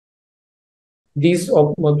These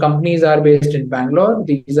companies are based in Bangalore.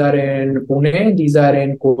 These are in Pune. These are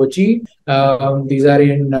in Kochi. These are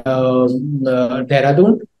in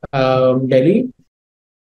Dehradun, Delhi.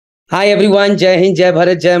 Hi everyone, Jai Hind, Jai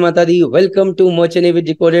Bharat, Jai Mata Di. Welcome to Merchant Navy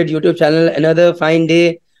Decoded YouTube channel. Another fine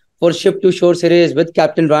day for Ship to Shore series with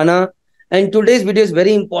Captain Rana. And today's video is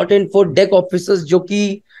very important for deck officers,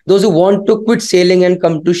 those who want to quit sailing and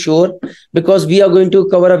come to shore, because we are going to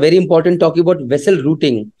cover a very important topic about vessel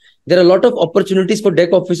routing. There are a lot of opportunities for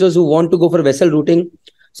deck officers who want to go for vessel routing.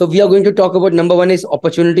 So we are going to talk about number one is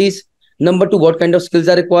opportunities. Number two, what kind of skills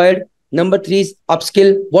are required. Number three is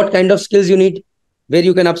upskill, what kind of skills you need, where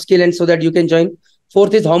you can upskill and so that you can join.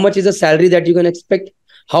 Fourth is how much is the salary that you can expect,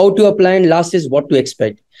 how to apply, and last is what to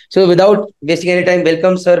expect. So without wasting any time,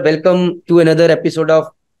 welcome sir, welcome to another episode of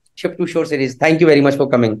Ship to Shore series. Thank you very much for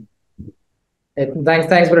coming. Thanks,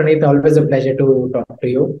 Praneeth. Always a pleasure to talk to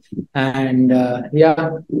you. And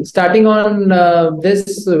starting on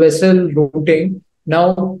this vessel routing.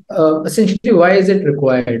 Now, essentially, why is it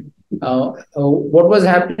required? What was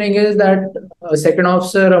happening is that a second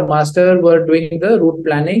officer, a master were doing the route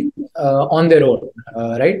planning on their own,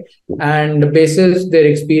 right? And basis their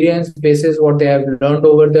experience, basis what they have learned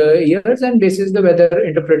over the years, and basis the weather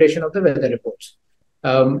interpretation of the weather reports.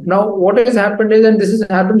 Now, what has happened is, and this has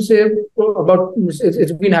happened, say,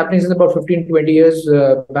 it's been happening since about 15, 20 years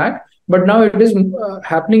back, but now it is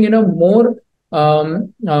happening in a more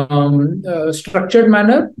structured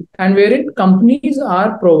manner, and wherein companies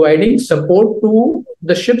are providing support to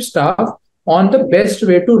the ship staff on the best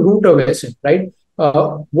way to route a vessel, right?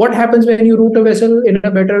 What happens when you route a vessel in a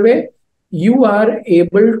better way? You are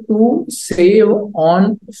able to save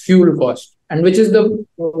on fuel cost, and which is the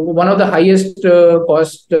one of the highest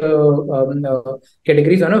cost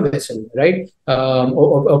categories on a vessel, right?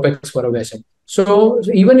 OPEX for a vessel. So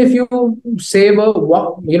even if you save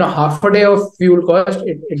half a day of fuel cost,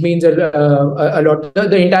 it means a lot.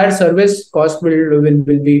 The entire service cost will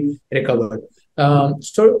be recovered.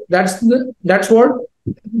 So that's what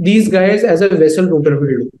these guys as a vessel router will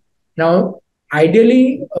do. Now,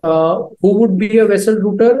 ideally, who would be a vessel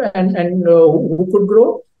router and who could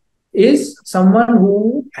grow is someone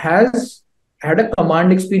who has had a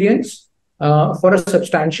command experience for a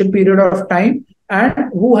substantial period of time,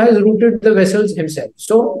 and who has routed the vessels himself.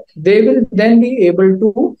 So they will then be able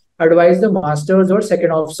to advise the masters or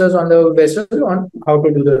second officers on the vessel on how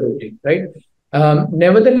to do the routing, right?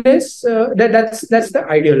 Nevertheless, that's the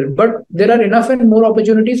ideal, but there are enough and more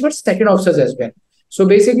opportunities for second officers as well. So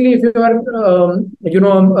basically, if you are,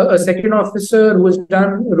 a second officer who has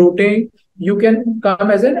done routing, you can come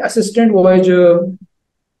as an assistant voyage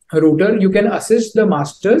router. You can assist the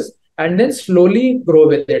masters and then slowly grow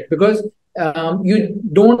with it, because you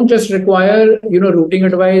don't just require routing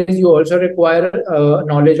advice. You also require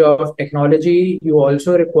knowledge of technology. You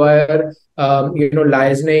also require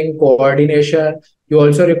liaising, coordination. You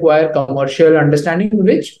also require commercial understanding,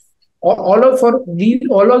 which all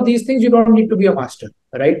of these things you don't need to be a master,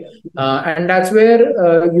 right? And that's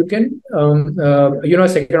where you can a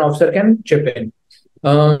second officer can chip in.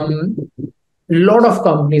 Lot of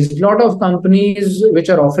companies which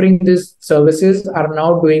are offering these services are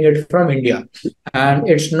now doing it from India, and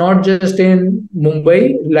it's not just in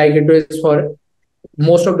Mumbai like it is for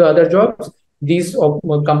most of the other jobs. These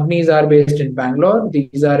companies are based in Bangalore.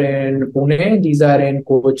 These are in Pune. These are in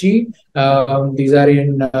Kochi. These are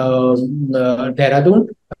in Dehradun,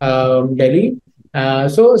 Delhi.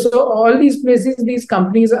 So all these places, these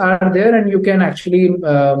companies are there, and you can actually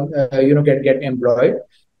get employed.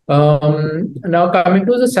 Now coming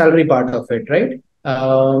to the salary part of it, right?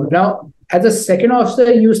 Now, as a second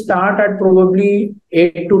officer, you start at probably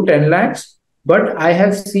 8 to 10 lakhs, but I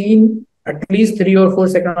have seen at least 3 or 4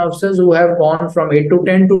 second officers who have gone from 8 to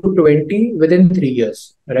 10 to 20 within 3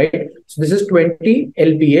 years, right? So this is 20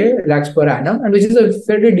 LPA, lakhs per annum, and which is a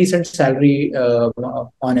fairly decent salary,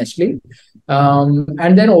 honestly.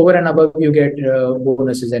 And then over and above, you get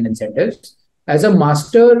bonuses and incentives. As a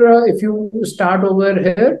master, if you start over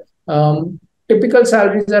here, typical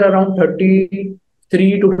salaries are around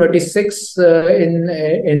 33 to 36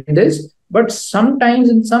 in this. But sometimes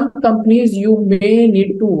in some companies, you may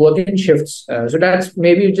need to work in shifts. So that's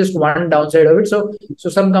maybe just one downside of it. So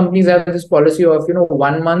some companies have this policy of,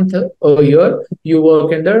 1 month a year, you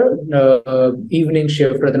work in the evening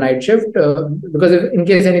shift or the night shift, because in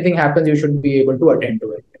case anything happens, you should be able to attend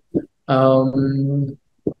to it.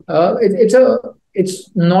 It's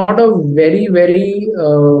not a very, very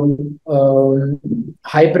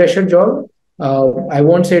high pressure job. I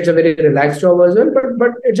won't say it's a very relaxed job as well,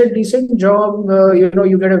 but it's a decent job.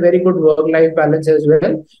 You get a very good work-life balance as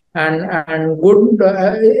well, and good.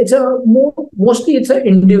 It's a mostly it's an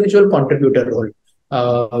individual contributor role.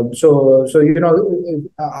 So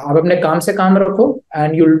आप अपने काम से काम रखो,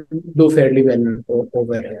 and you'll do fairly well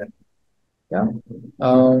over here. Yeah.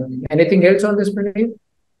 Anything else on this, Pradeep?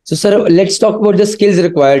 So, sir, let's talk about the skills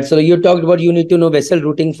required. So, you talked about you need to know vessel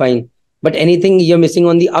routing, fine. But anything you're missing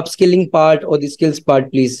on the upskilling part or the skills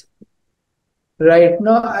part, please? Right.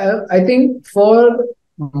 No, I think for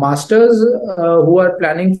masters who are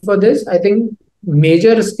planning for this, I think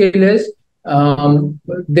major skill is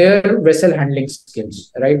their vessel handling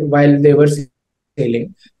skills, right? While they were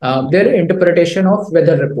sailing, their interpretation of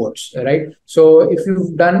weather reports, right? So if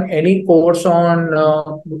you've done any course on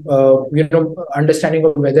understanding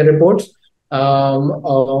of weather reports,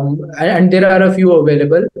 and there are a few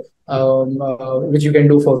available which you can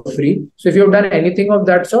do for free. So if you've done anything of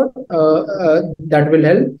that sort, that will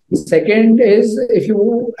help. Second is if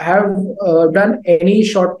you have done any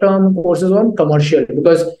short-term courses on commercial,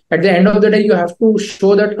 because at the end of the day, you have to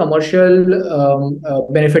show that commercial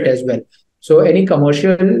benefit as well. So any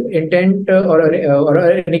commercial intent or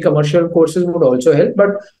any commercial courses would also help. But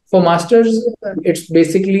for masters, it's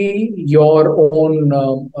basically your own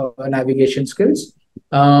navigation skills.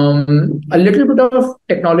 A little bit of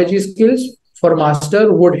technology skills for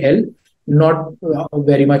master would help, not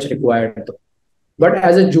very much required though. But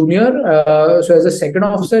as a junior, so as a second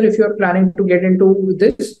officer, if you're planning to get into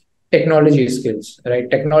this, technology skills, right?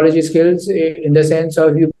 Technology skills in the sense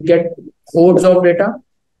of you get hordes of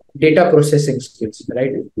data processing skills,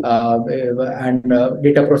 right? And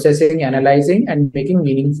data processing, analyzing, and making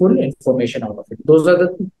meaningful information out of it. Those are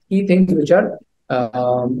the key things which are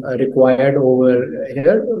required over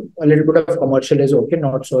here. A little bit of commercial is okay,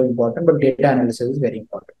 not so important, but data analysis is very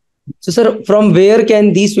important. So, sir, from where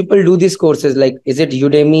can these people do these courses? Like, is it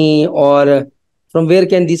Udemy, or from where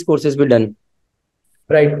can these courses be done?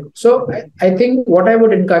 Right. So I think what I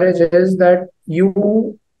would encourage is that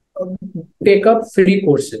you take up free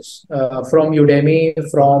courses from Udemy,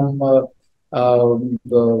 from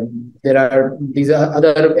there are these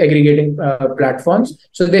other aggregating platforms.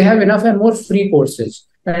 So they have enough and more free courses,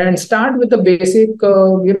 and start with the basic,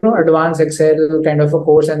 advanced Excel kind of a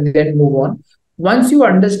course, and then move on. Once you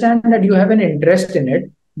understand that you have an interest in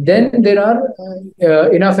it, then there are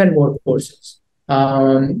enough and more courses.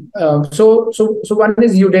 So one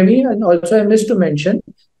is Udemy, and also I missed to mention,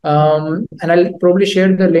 and I'll probably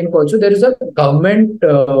share the link also. There is a government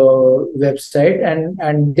website,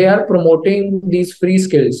 and they are promoting these free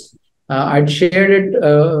skills. I'd shared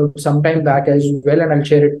it sometime back as well, and I'll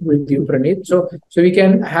share it with you, Praneeth. So we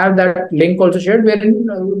can have that link also shared,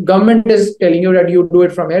 wherein government is telling you that you do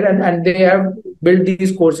it from here, and they have built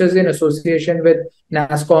these courses in association with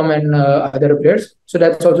NASSCOM and other players. So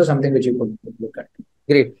that's also something which you could look at.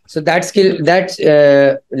 Great. So that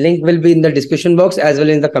link will be in the description box as well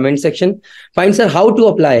in the comment section. Fine, sir. How to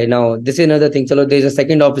apply now? This is another thing. So there's a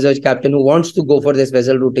second officer captain who wants to go for this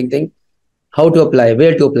vessel routing thing. How to apply?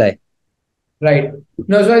 Where to apply? Right.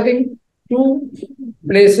 No, so I think two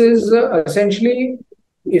places essentially.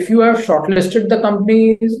 If you have shortlisted the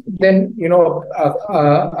companies, then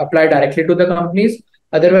apply directly to the companies.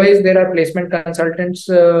 Otherwise, there are placement consultants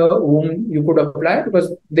whom you could apply,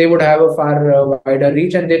 because they would have a far wider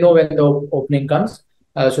reach, and they know when the opening comes.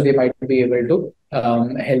 So they might be able to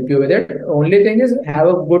help you with it. Only thing is, have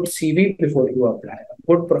a good CV before you apply. A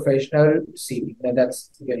good professional CV.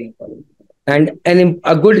 That's very important. And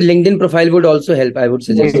a good LinkedIn profile would also help, I would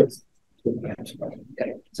suggest. Yes.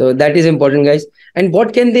 So that is important, guys. And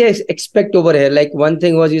what can they expect over here? Like, one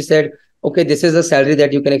thing was you said, okay, this is the salary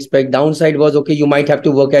that you can expect. Downside was, okay, you might have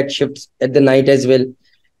to work at shifts at the night as well.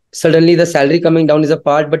 Suddenly the salary coming down is a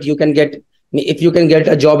part, but if you can get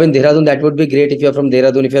a job in Dehradun, that would be great. If you're from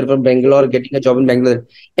Dehradun, if you're from Bangalore, getting a job in Bangalore.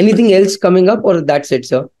 Anything else coming up, or that's it,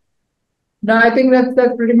 sir? No, I think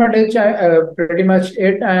that's pretty much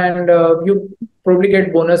it. And you probably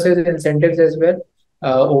get bonuses, incentives as well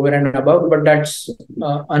over and above, but that's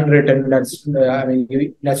unwritten. That's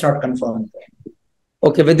that's not confirmed.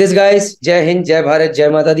 Okay, with this, guys, Jai Hind, Jai Bharat, Jai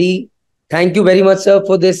Mata Di. Thank you very much, sir,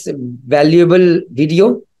 for this valuable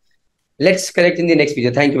video. Let's connect in the next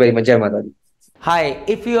video. Thank you very much. Jai Mata Di. Hi,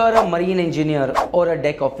 if you are a marine engineer or a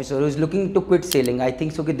deck officer who is looking to quit sailing, I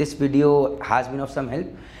think so this video has been of some help.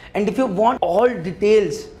 And if you want all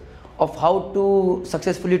details of how to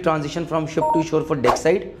successfully transition from ship to shore for deck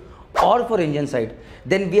side or for engine side,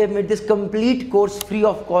 then we have made this complete course free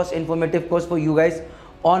of cost, informative course for you guys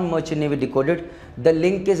on Merchant Navy Decoded. The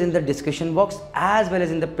link is in the description box as well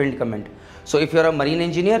as in the pinned comment. So if you're a marine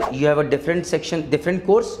engineer, you have a different section, different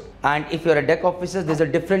course, and if you're a deck officer, there's a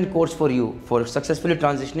different course for you for successfully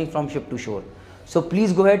transitioning from ship to shore. So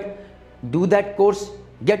please go ahead, do that course,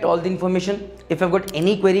 get all the information. If you've got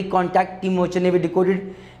any query, contact Team Merchant Navy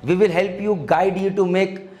Decoded. We will help you, guide you to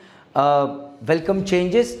make welcome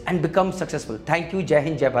changes and become successful. Thank you. Jai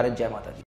Hind, Jai Bharat, Jai Mata Di.